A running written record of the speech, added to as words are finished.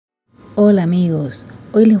Hola amigos,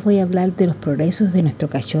 hoy les voy a hablar de los progresos de nuestro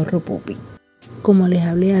cachorro Pupy. Como les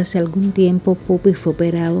hablé hace algún tiempo, Pupy fue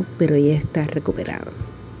operado, pero ya está recuperado.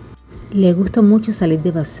 Le gusta mucho salir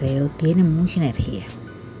de paseo, tiene mucha energía.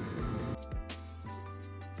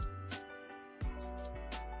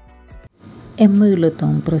 Es muy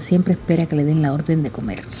glotón, pero siempre espera que le den la orden de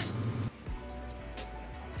comer.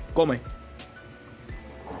 Come.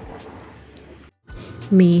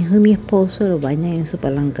 Mi hijo y mi esposo lo bañan en su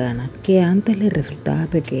palangana, que antes le resultaba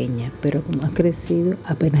pequeña, pero como ha crecido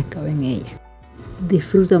apenas cabe en ella.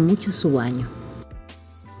 Disfruta mucho su baño.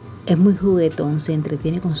 Es muy juguetón, se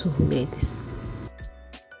entretiene con sus juguetes.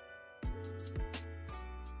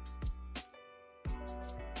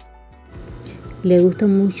 Le gusta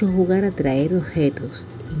mucho jugar a traer objetos,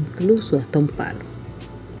 incluso hasta un palo.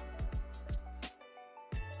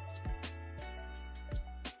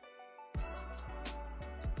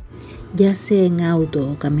 Ya sea en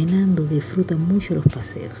auto o caminando, disfruta mucho los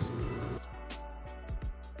paseos.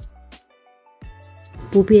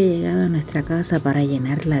 Pupy ha llegado a nuestra casa para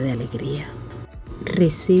llenarla de alegría.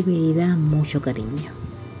 Recibe y da mucho cariño.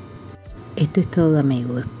 Esto es todo,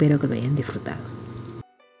 amigos. Espero que lo hayan disfrutado.